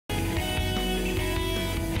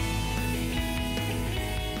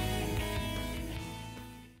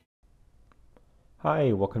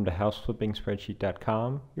Hi, welcome to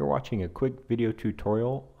HouseFlippingSpreadsheet.com. You're watching a quick video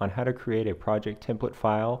tutorial on how to create a project template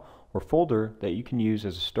file or folder that you can use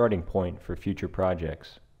as a starting point for future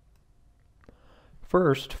projects.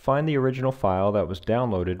 First, find the original file that was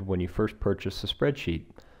downloaded when you first purchased the spreadsheet.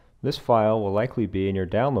 This file will likely be in your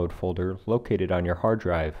download folder located on your hard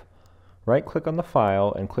drive. Right-click on the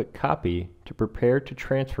file and click Copy to prepare to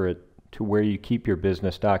transfer it to where you keep your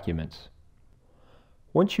business documents.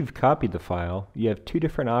 Once you've copied the file, you have two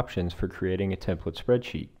different options for creating a template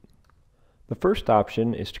spreadsheet. The first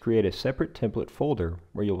option is to create a separate template folder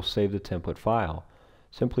where you will save the template file.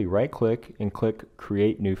 Simply right-click and click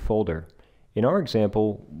Create New Folder. In our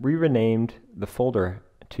example, we renamed the folder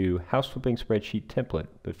to House Flipping Spreadsheet Template,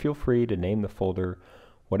 but feel free to name the folder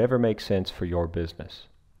whatever makes sense for your business.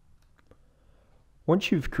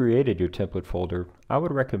 Once you've created your template folder, I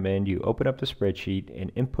would recommend you open up the spreadsheet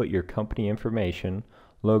and input your company information,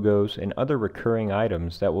 logos, and other recurring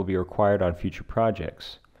items that will be required on future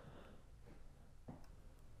projects.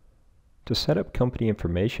 To set up company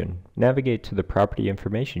information, navigate to the Property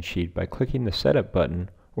Information sheet by clicking the Setup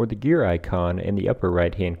button or the gear icon in the upper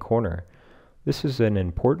right-hand corner. This is an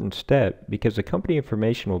important step because the company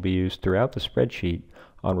information will be used throughout the spreadsheet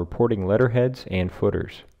on reporting letterheads and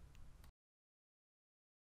footers.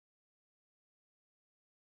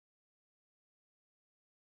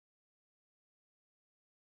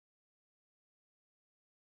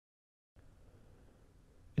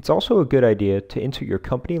 It's also a good idea to insert your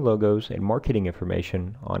company logos and marketing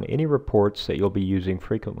information on any reports that you'll be using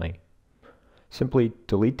frequently. Simply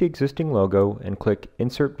delete the existing logo and click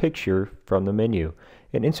Insert Picture from the menu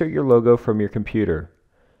and insert your logo from your computer.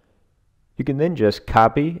 You can then just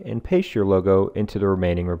copy and paste your logo into the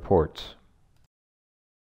remaining reports.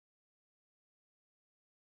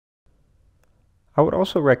 I would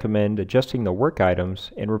also recommend adjusting the work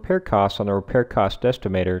items and repair costs on the repair cost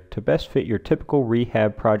estimator to best fit your typical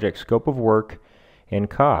rehab project scope of work and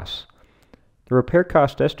costs. The repair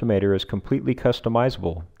cost estimator is completely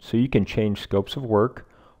customizable, so you can change scopes of work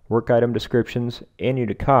item descriptions, and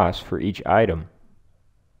unit costs for each item.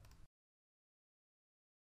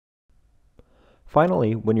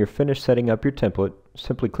 Finally, when you're finished setting up your template,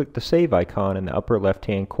 simply click the Save icon in the upper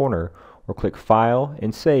left-hand corner or click File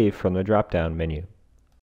and Save from the drop-down menu.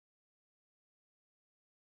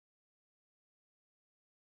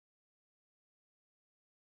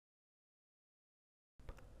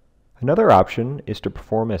 Another option is to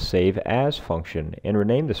perform a Save As function and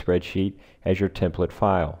rename the spreadsheet as your template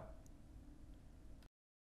file.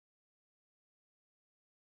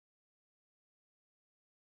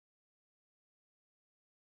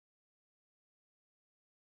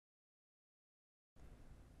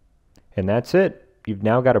 And that's it. You've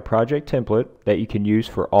now got a project template that you can use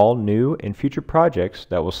for all new and future projects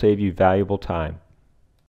that will save you valuable time.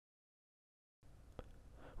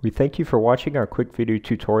 We thank you for watching our quick video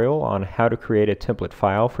tutorial on how to create a template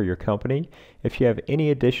file for your company. If you have any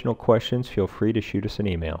additional questions, feel free to shoot us an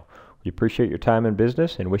email. We appreciate your time and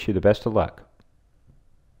business and wish you the best of luck.